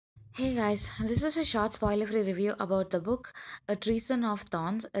Hey guys, this is a short spoiler free review about the book A Treason of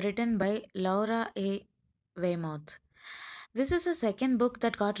Thorns written by Laura A. Weymouth. This is the second book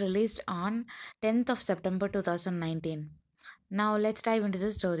that got released on 10th of September 2019. Now let's dive into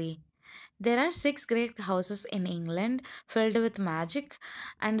the story. There are six great houses in England filled with magic,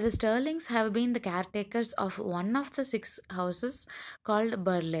 and the Sterlings have been the caretakers of one of the six houses called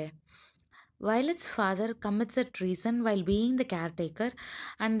Burleigh. Violet's father commits a treason while being the caretaker,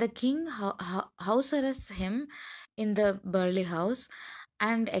 and the king house arrests him in the Burley house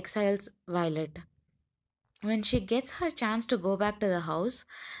and exiles Violet. When she gets her chance to go back to the house,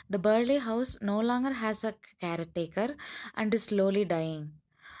 the Burley house no longer has a caretaker and is slowly dying.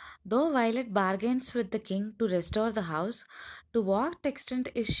 Though Violet bargains with the king to restore the house, to what extent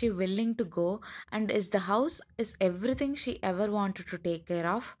is she willing to go, and is the house is everything she ever wanted to take care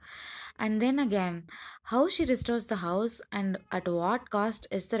of? And then again, how she restores the house and at what cost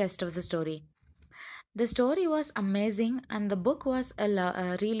is the rest of the story. The story was amazing and the book was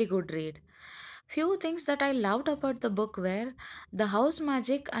a really good read. Few things that I loved about the book were the house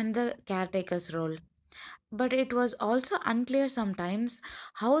magic and the caretaker's role. But it was also unclear sometimes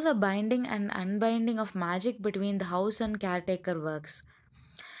how the binding and unbinding of magic between the house and caretaker works.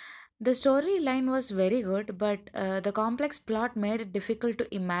 The storyline was very good, but the complex plot made it difficult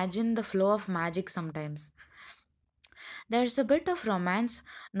to imagine the flow of magic sometimes. There's a bit of romance,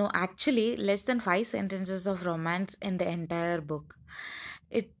 no, actually, less than five sentences of romance in the entire book.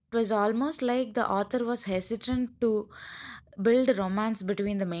 It was almost like the author was hesitant to build romance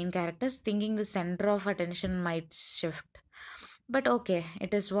between the main characters, thinking the center of attention might shift. But okay,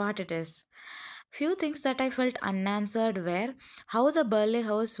 it is what it is. Few things that I felt unanswered were how the Burley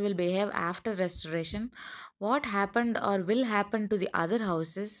house will behave after restoration, what happened or will happen to the other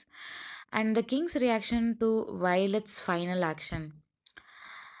houses, and the king's reaction to Violet's final action.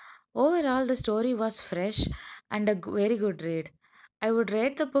 Overall, the story was fresh and a very good read. I would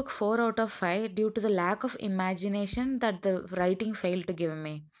rate the book 4 out of 5 due to the lack of imagination that the writing failed to give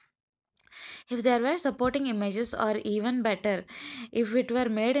me. If there were supporting images, or even better, if it were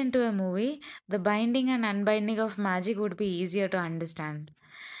made into a movie, the binding and unbinding of magic would be easier to understand.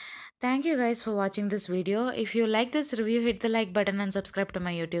 Thank you guys for watching this video. If you like this review, hit the like button and subscribe to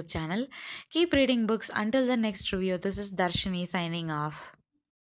my YouTube channel. Keep reading books until the next review. This is Darshini signing off.